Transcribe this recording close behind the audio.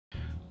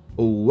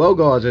Well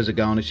guys, how's it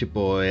going? It's your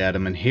boy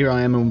Adam, and here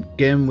I am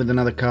again with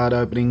another card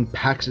opening.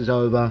 PAX is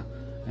over,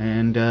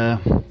 and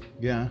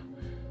yeah,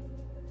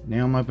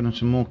 now I'm opening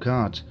some more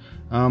cards.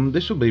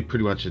 This will be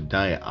pretty much a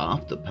day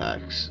after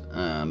PAX,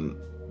 the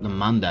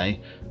Monday,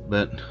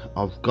 but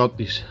I've got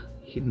this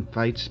Hidden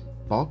Fates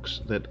box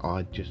that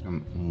I just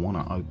want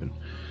to open.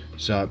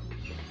 So,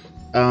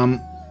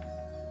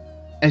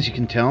 as you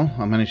can tell,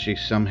 I managed to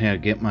somehow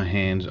get my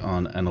hands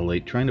on an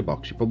Elite Trainer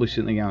box. You're probably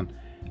sitting there going,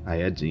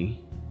 hey Adzi,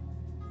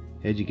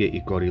 how'd you get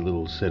your gaudy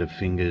little set of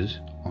fingers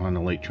on an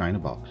Elite Trainer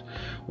box?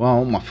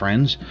 Well, my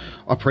friends,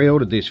 I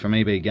pre-ordered this from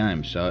EB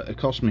Games, so it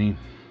cost me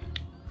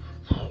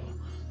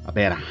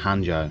about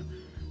 $100,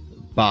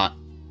 but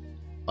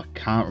I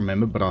can't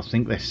remember, but I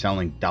think they're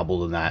selling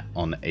double of that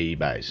on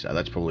eBay, so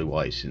that's probably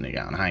why you're sitting there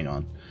going, hang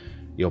on,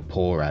 you're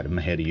poor Adam,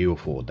 how do you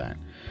afford that?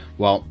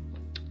 Well,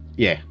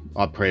 yeah,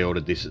 I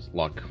pre-ordered this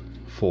like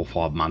 4 or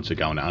 5 months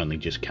ago and it only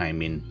just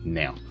came in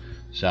now,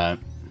 so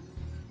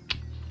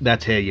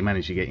that's how you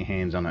manage to get your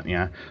hands on it. You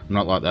know, I'm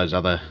not like those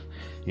other,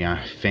 you know,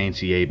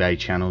 fancy eBay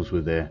channels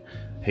with their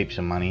heaps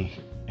of money.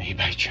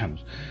 eBay channels,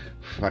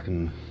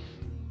 fucking.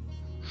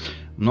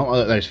 I'm not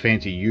like those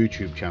fancy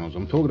YouTube channels.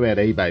 I'm talking about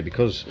eBay,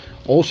 because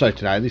also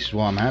today, this is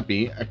why I'm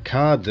happy, a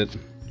card that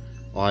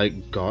I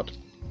got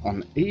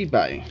on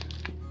eBay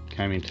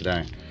came in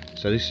today.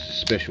 So this is a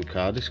special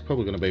card. This is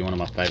probably going to be one of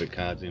my favourite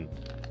cards in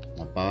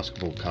my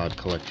basketball card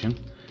collection.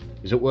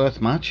 Is it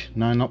worth much?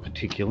 No, not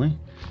particularly,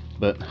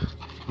 but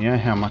you know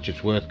how much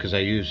it's worth because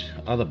they use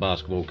other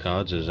basketball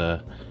cards as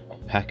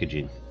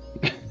packaging.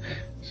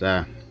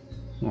 So,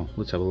 well,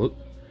 let's have a look.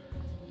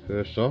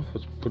 First off,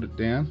 let's put it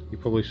down. You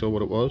probably saw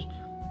what it was.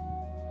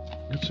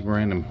 Got some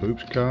random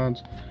hoops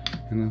cards.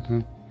 And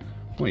then,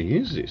 what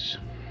year is this?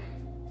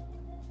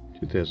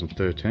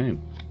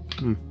 2013.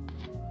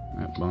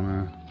 That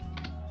Bonner.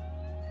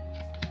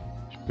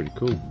 It's pretty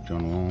cool.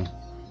 John Wall.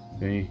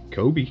 Hey,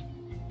 Kobe.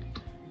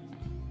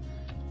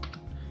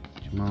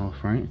 Jamal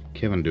Frank.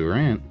 Kevin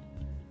Durant.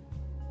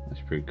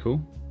 That's pretty cool.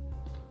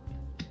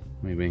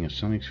 Me being a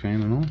Sonics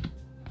fan and all.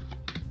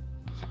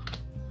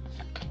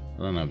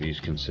 I don't know if you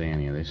can see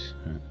any of this.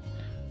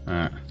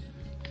 Alright.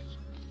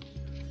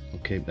 I'll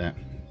keep that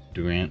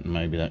Durant and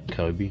maybe that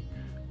Kobe.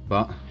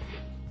 But,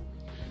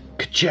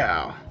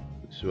 ka-chow!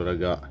 This is what I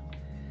got.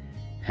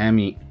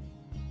 Hammy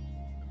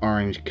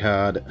orange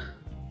card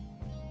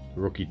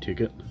rookie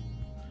ticket.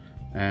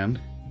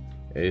 And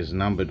it is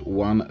numbered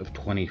 1 of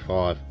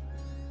 25.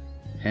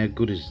 How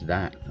good is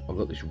that? I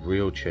got this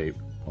real cheap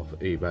off of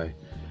eBay,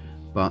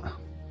 but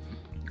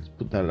let's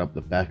put that up the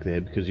back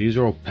there because these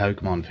are all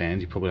Pokemon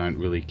fans. You probably don't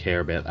really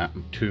care about that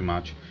too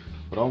much,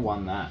 but I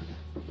won that.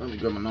 Let me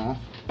grab my knife.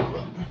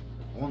 I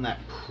won that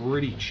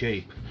pretty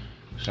cheap,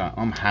 so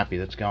I'm happy.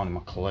 That's going in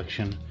my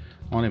collection.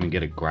 I won't even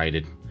get it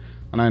graded.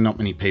 I know not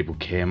many people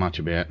care much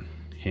about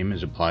him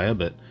as a player,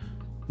 but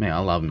man, I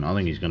love him. I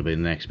think he's going to be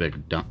the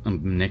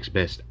next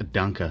best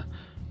dunker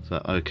for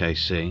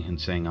OKC, and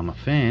seeing I'm a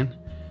fan,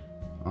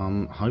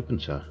 I'm hoping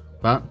so.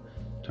 But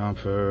time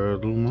for a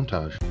little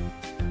montage.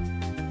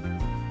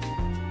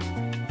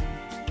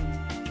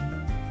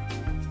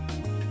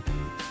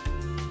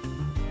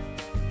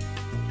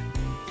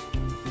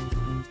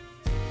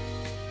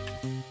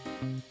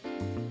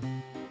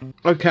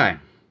 Okay,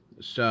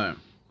 so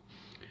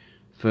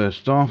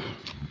first off,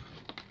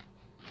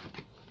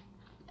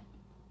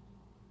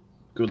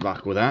 good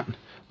luck with that.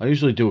 I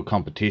usually do a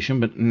competition,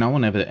 but no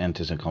one ever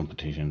enters a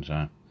competition,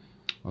 so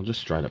I'll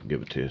just straight up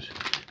give it to you.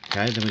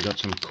 Okay, then we got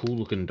some cool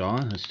looking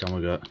die. This time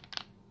we got,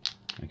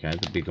 okay,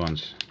 the big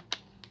ones.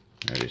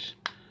 There it is.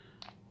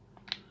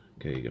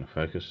 Okay, you're gonna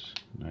focus.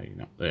 No, you're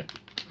not. There.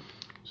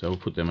 So we'll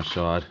put them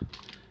aside.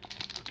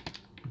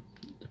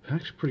 The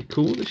pack's pretty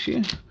cool this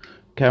year.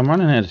 Okay, I'm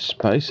running out of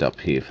space up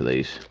here for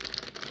these.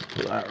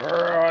 Put that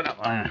right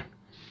up there.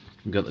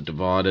 We've got the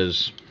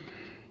dividers,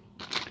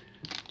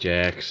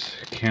 jacks,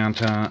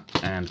 counter,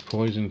 and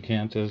poison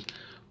counters.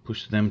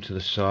 Push them to the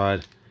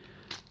side.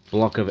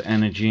 Block of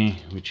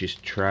energy, which is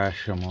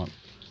trash. I might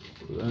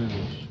put that in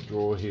this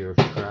drawer here of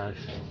trash.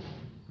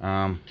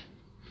 And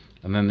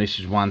then this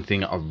is one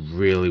thing I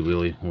really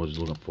was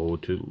looking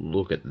forward to.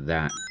 Look at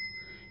that.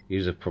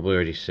 You have probably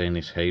already seen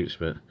this heaps,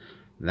 but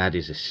that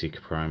is a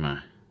sick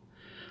promo.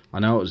 I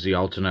know it was the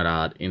alternate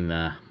art in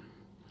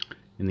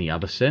the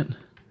other set,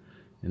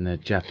 in the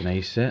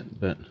Japanese set,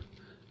 but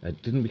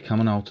it didn't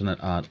become an alternate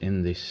art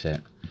in this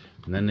set.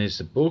 And then there's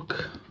the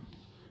book,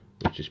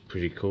 which is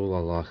pretty cool. I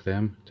like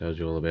them. Tells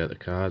you all about the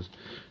cards.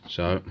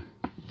 So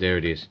there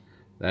it is.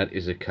 That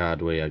is a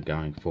card we are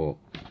going for.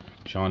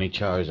 Shiny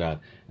Charizard.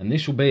 And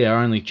this will be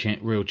our only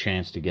real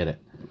chance to get it.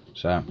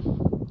 So,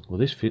 will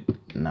this fit?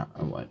 No,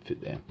 it won't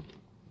fit there.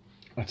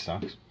 That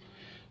sucks.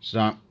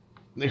 So,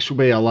 this will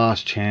be our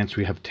last chance.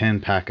 We have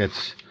 10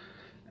 packets.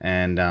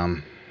 And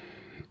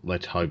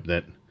let's hope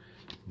that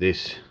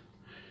this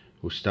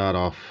will start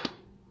off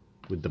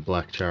with the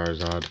black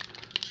Charizard.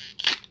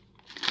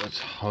 Let's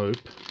hope.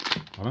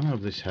 I don't know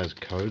if this has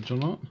codes or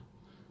not.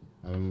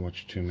 I haven't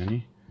watched too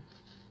many.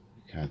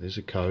 Okay, there's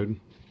a code.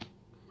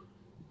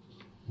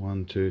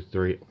 1, 2,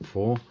 3,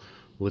 4.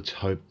 Let's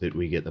hope that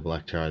we get the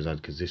Black Charizard,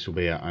 because this will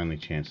be our only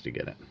chance to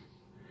get it.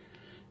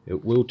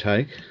 It will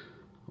take...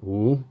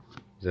 Ooh,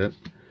 is that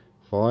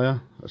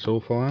fire? That's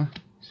all fire?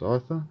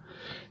 Scyther?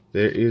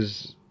 There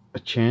is a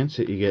chance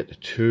that you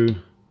get 2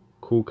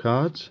 cool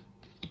cards.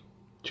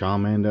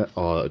 Charmander.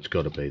 Oh, it's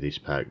got to be this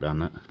pack,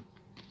 doesn't it?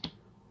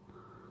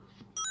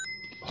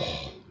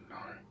 Oh, no.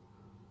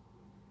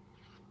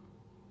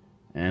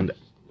 And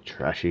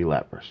Trashy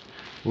Lapras.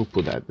 We'll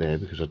put that there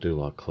because I do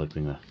like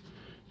collecting the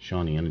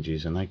shiny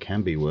energies, and they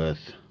can be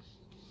worth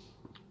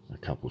a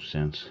couple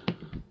cents.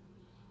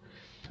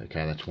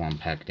 Okay, that's 1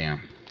 pack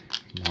down.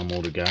 One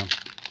more to go.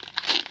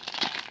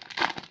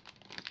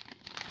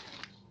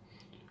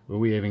 Will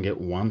we even get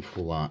 1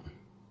 full art?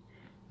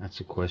 That's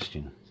a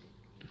question.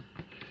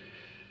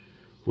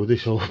 Will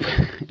this all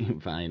be in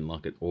vain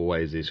like it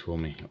always is for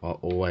me? I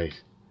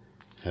always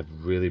have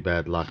really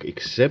bad luck,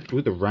 except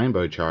with the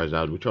Rainbow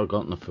Charizard, which I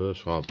got in the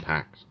first 5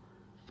 packs.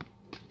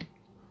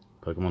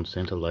 Pokemon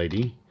Center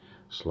Lady,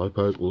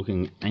 Slowpoke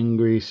looking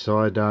angry,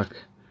 Psyduck,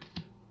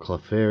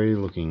 Clefairy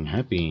looking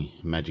happy,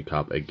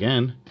 Magikarp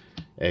again,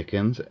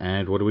 Ekans,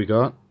 and what do we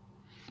got?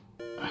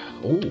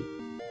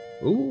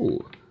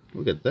 Ooh,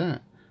 look at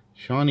that.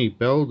 Shiny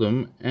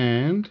Beldum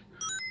and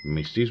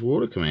Misty's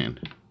Water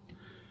Command.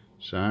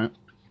 So,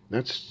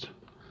 that's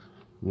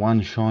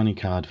 1 shiny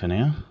card for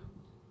now.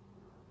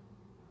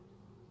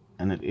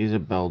 And it is a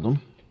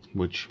Beldum,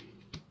 which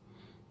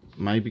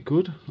may be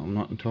good, I'm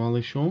not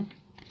entirely sure.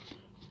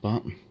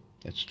 But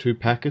it's 2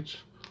 packets,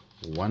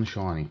 1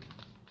 shiny.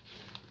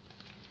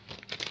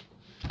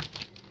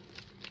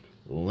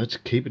 Let's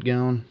keep it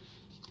going.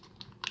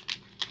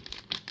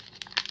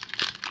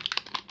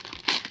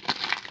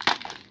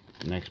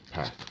 Next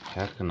pack,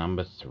 pack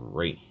number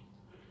 3.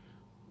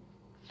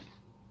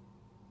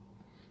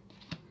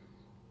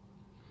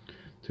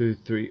 2,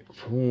 3,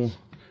 4.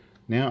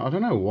 Now I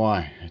don't know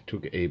why it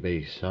took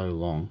EB so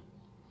long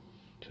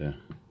to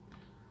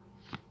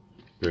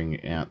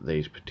bring out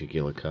these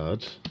particular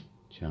cards.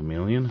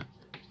 Charmeleon,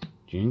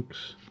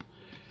 Jinx,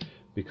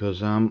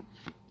 because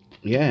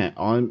yeah,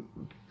 I've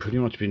pretty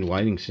much been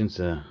waiting since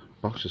the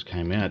boxes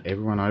came out.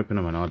 Everyone opened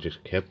them and I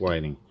just kept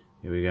waiting.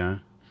 Here we go.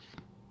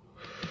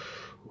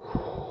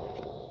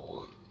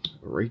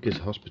 Rika's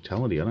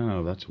Hospitality. I don't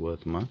know if that's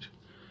worth much,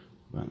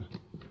 but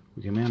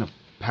with the amount of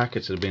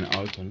packets that have been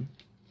opened.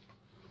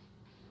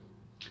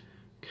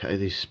 Okay,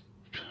 this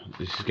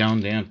is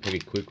going down pretty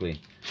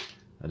quickly.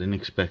 I didn't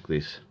expect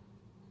this.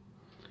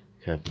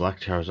 Okay, Black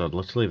Charizard.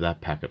 Let's leave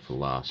that packet for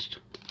last.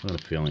 I've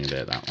got a feeling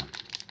about that one.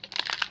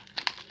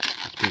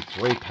 It's been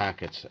 3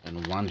 packets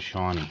and 1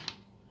 shiny.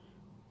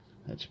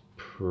 That's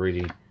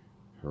pretty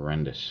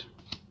horrendous.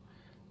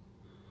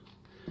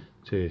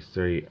 2,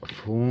 3,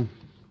 4.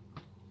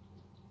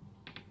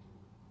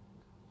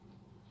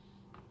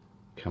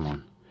 Come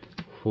on.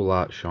 Full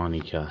art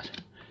shiny card.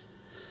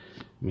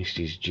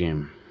 Misty's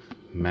Gym.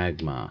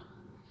 Magmar.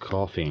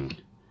 Coughing.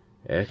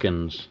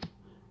 Ekans.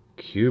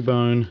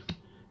 Cubone.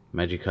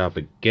 Magikarp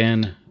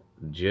again.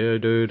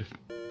 Geodude.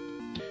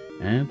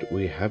 And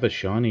we have a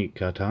shiny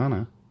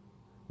Katana,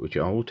 which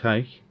I will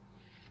take.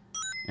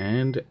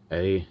 And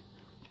a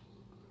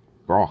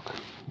Brock.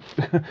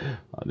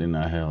 I didn't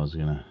know how I was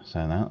going to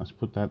say that. Let's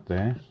put that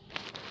there.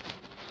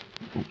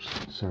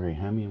 Oops, sorry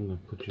Hammy, I'm going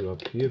to put you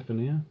up here for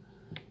now,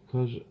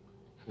 because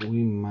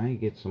we may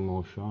get some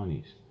more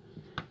shinies.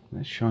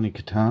 That shiny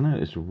Katana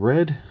is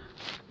red,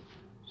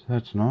 so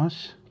that's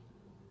nice.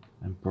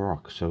 And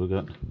Brock, so we've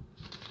got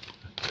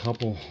a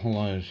couple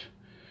hollows.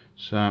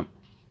 So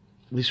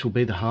this will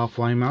be the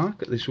halfway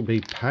mark. This will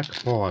be pack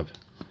 5.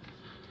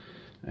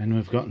 And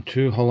we've gotten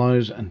 2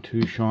 hollows and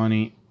 2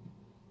 shiny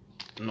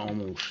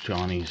normal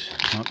shinies,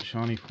 not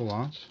shiny full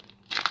arts.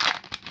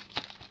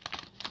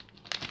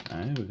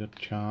 Okay, we've got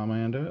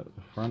Charmander at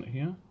the front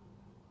here.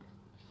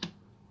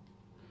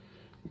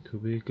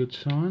 Could be a good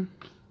sign,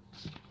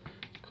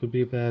 could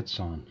be a bad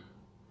sign,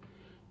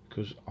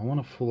 because I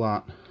want a full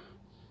art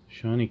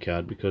shiny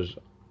card, because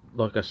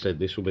like I said,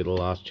 this will be the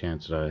last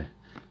chance that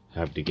I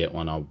have to get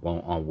one. I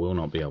will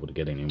not be able to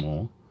get any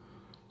more.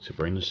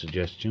 Sabrina's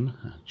Suggestion,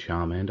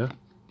 Charmander.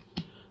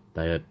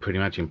 They are pretty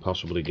much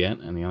impossible to get,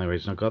 and the only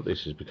reason I got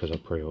this is because I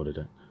pre-ordered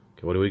it.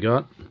 Okay, what do we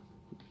got?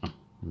 Oh,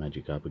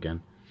 Magikarp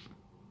again.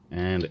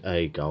 And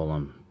a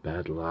Golem.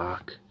 Bad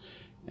luck.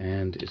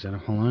 And is that a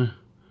hollow?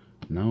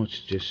 No, it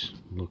just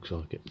looks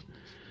like it.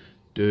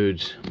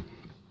 Dudes,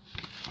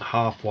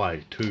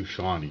 halfway, 2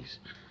 shinies.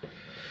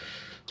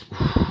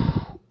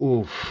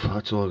 Oof,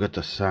 that's all I got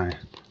to say.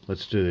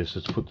 Let's do this.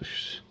 Let's put the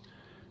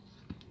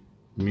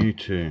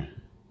Mewtwo,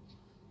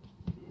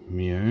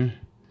 Mew,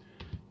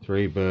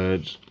 3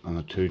 birds, and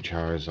the 2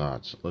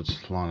 Charizards.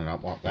 Let's line it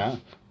up like that.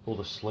 Pull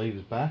the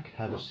sleeves back,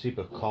 have a sip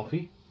of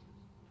coffee.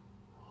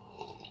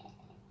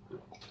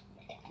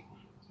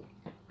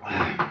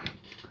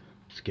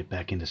 Let's get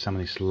back into some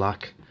of this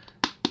lucky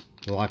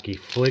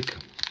flick.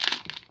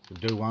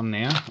 We'll do one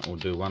now, or we'll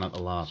do one at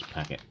the last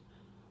packet.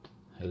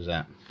 How's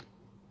that?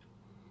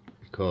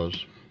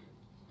 Because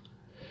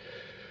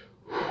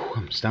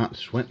I'm starting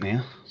to sweat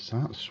now.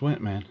 Starting to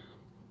sweat, man.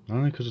 Not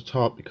only because it's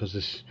hot, because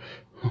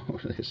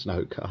there's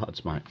no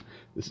cards, mate.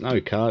 There's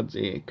no cards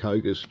here.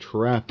 Koga's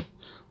Trap,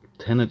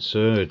 Lieutenant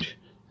Surge,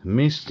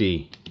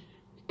 Misty,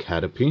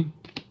 Caterpie,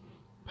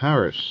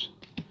 Paris,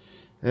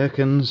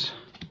 Ekans,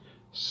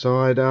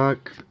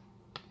 Psyduck,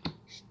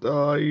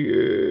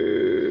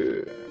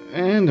 Staryu,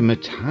 and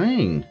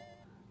Matang.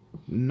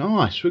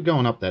 Nice. We're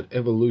going up that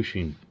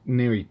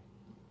evolutionary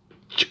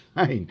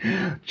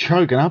chain.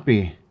 Choking up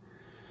here.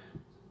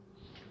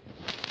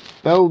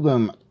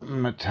 Beldum,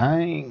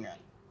 Matang.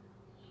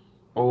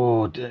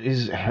 Oh,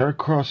 is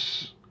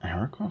Heracross?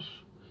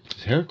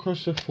 Is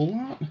Heracross a full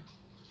art?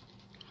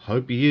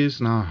 Hope he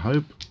is. No, I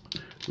hope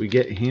we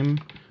get him.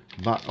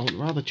 But I would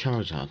rather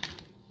Charizard.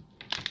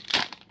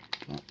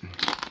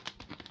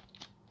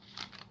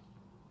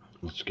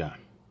 Let's go.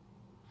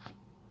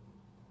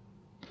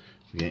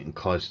 We're getting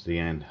close to the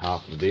end.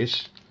 Half of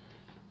this.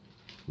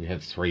 We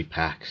have 3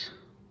 packs.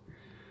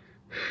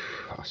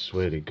 I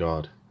swear to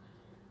God.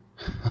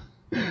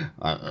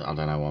 I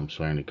don't know what I'm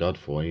swearing to God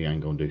for. He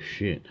ain't gonna do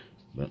shit.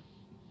 But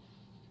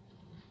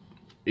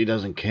he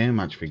doesn't care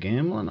much for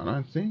gambling, I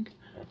don't think.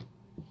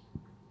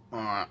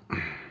 Alright.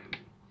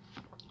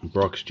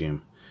 Brock's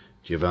Gym,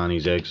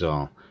 Giovanni's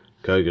Exile,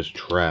 Koga's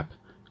Trap,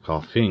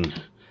 Coughing,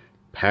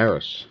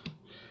 Paris,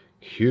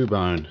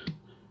 Cubone,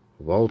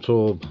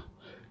 Voltorb,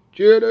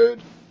 Jedit,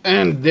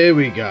 and there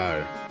we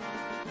go.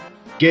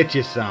 Get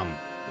you some.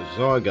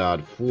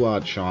 Zygarde, Full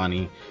Art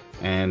Shiny,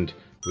 and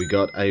we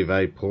got a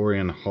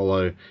Vaporeon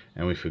Holo,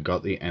 and we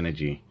forgot the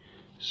energy.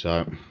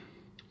 So,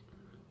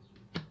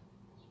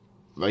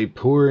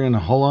 Vaporeon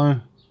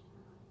Holo,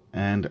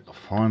 and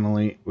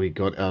finally we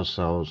got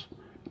ourselves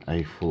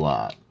a Full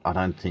Art. I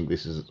don't think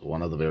this is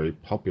one of the very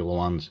popular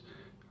ones,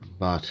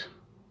 but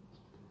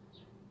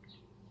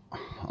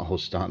I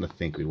was starting to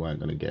think we weren't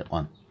going to get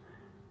one.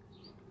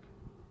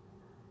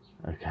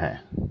 Okay.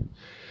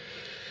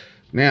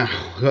 Now,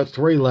 we've got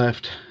 3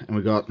 left, and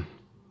we got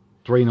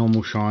 3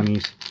 normal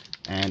shinies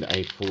and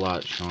a Full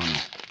Art shiny.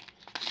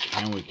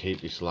 Can we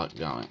keep this luck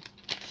going?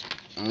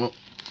 Oh.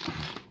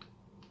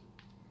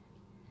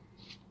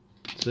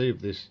 Let's see if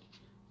this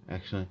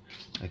actually...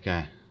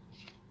 Okay.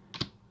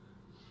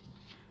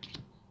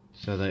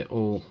 So they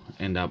all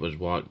end up as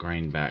white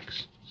green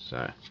backs.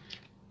 So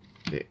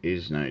there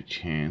is no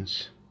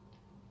chance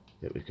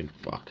that we can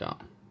fuck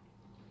up.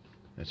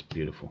 That's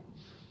beautiful.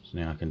 So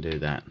now I can do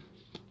that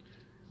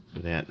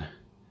without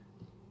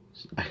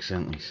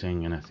accidentally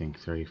seeing anything.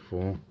 3,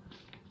 4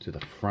 to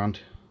the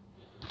front.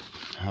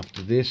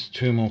 After this,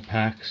 2 more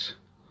packs.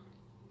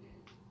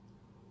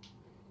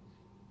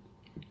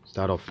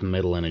 Start off with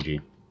Metal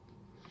Energy,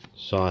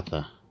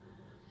 Scyther,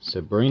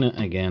 Sabrina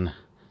again.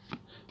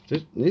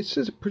 This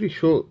is a pretty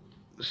short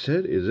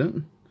set, is it?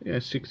 Yeah,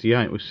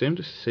 68. We seem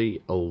to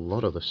see a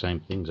lot of the same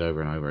things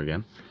over and over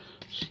again.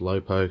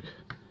 Slowpoke,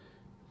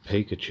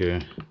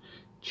 Pikachu,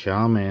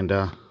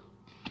 Charmander,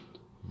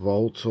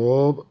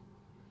 Voltorb,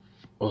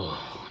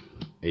 oh,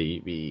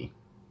 Eevee.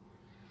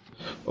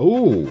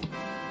 Oh!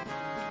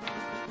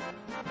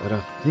 But I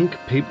think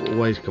people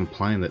always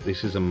complain that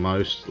this is the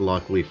most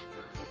likely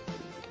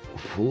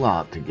Full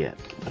Art to get,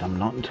 but I'm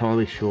not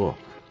entirely sure.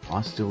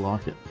 I still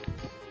like it.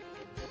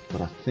 But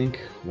I think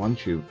one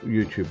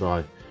YouTuber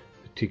I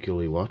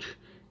particularly watch,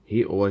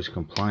 he always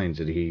complains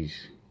that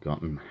he's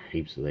gotten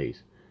heaps of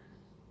these.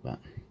 But,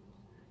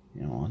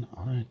 you know what,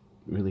 I don't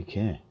really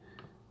care.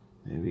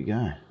 There we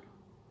go.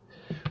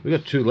 We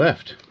got 2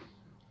 left.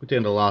 We're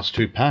down to the last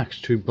 2 packs.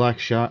 2 black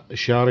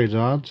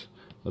Charizards,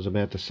 I was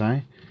about to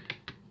say.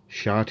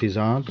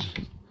 Charizards.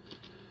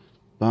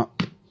 But,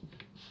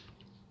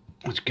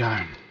 let's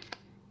go.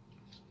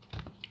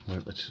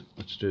 Wait,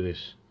 let's do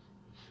this.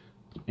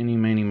 Any,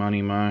 meeny,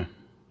 money, mo.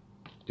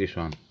 This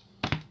one.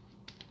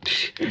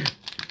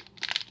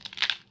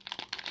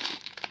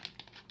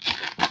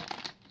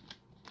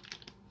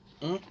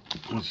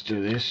 Let's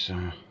do this.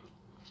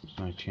 There's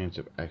no chance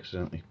of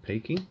accidentally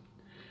peeking.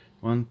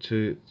 1,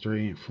 2,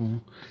 3,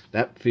 4.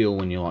 That feel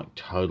when you like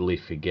totally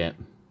forget,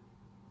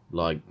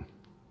 like,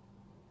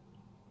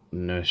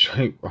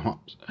 nursery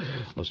rhymes. I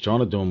was trying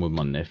to do them with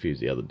my nephews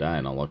the other day,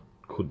 and I like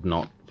could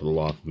not for the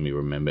life of me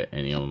remember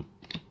any of them.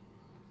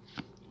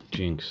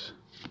 Jinx,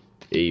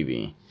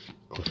 Eevee,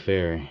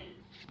 Clefairy.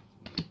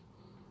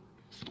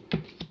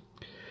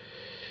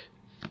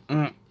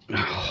 Oh,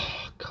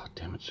 God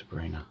damn it,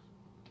 Sabrina.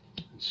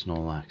 And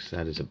Snorlax,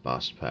 that is a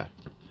bust pack.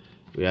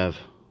 We have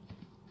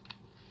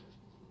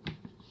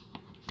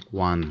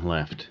 1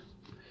 left.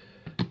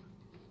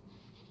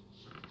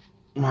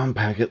 1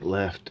 packet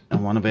left,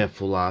 and one of our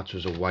Full Arts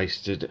was a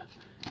wasted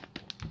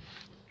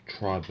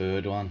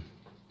Tri-Bird one.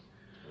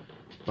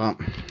 But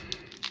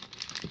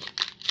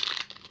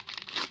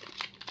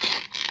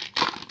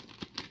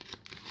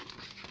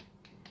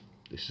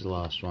this is the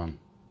last one.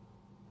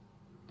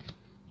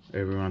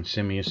 Everyone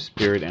send me a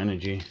spirit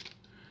energy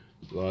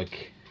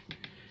like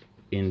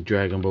in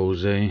Dragon Ball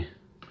Z.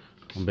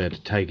 I'm about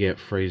to take out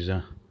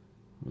Frieza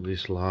with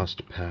this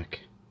last pack.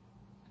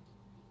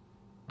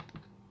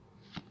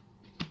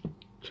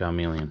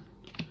 Charmeleon.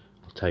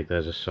 I'll take that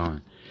as a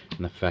sign.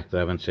 And the fact that I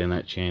haven't seen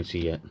that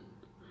Chansey yet,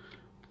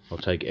 I'll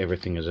take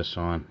everything as a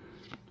sign.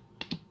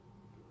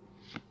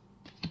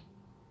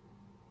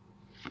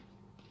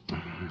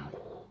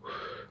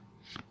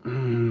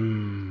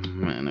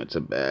 Man, it's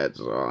a bad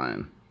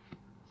sign.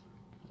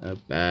 A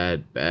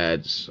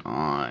bad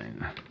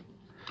sign.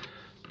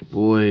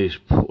 Boys.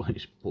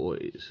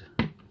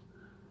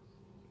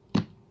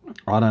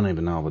 I don't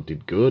even know if I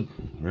did good,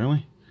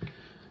 really.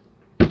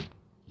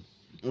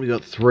 We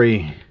got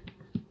 3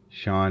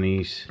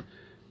 shinies,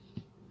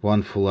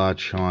 1 full art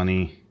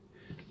shiny,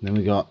 then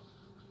we got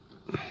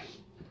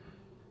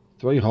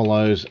 3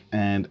 holos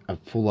and a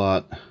full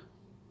art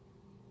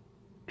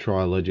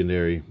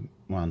tri-legendary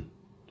one.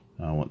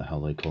 I don't know what the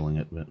hell they're calling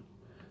it,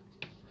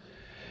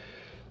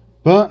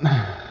 but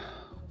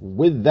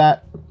with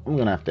that, I'm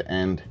gonna have to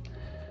end.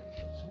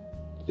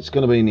 It's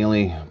gonna be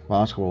nearly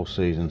basketball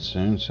season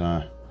soon,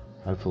 so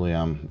hopefully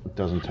it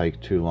doesn't take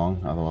too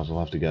long. Otherwise I'll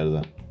have to go to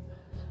the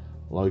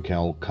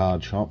local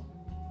card shop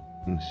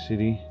in the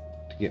city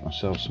to get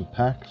myself some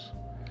packs,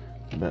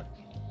 but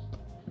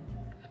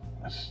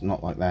it's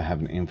not like they have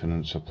an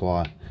infinite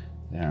supply.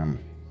 They're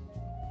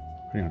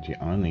pretty much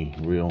the only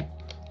real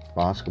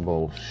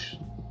basketball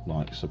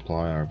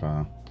supplier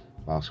of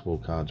basketball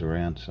cards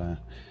around, so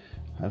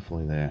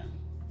hopefully they're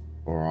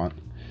alright.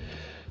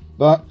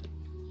 But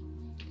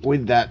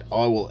with that,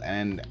 I will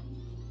end.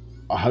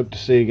 I hope to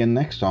see you again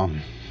next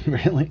time.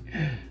 Really,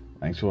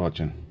 thanks for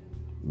watching.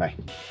 Bye.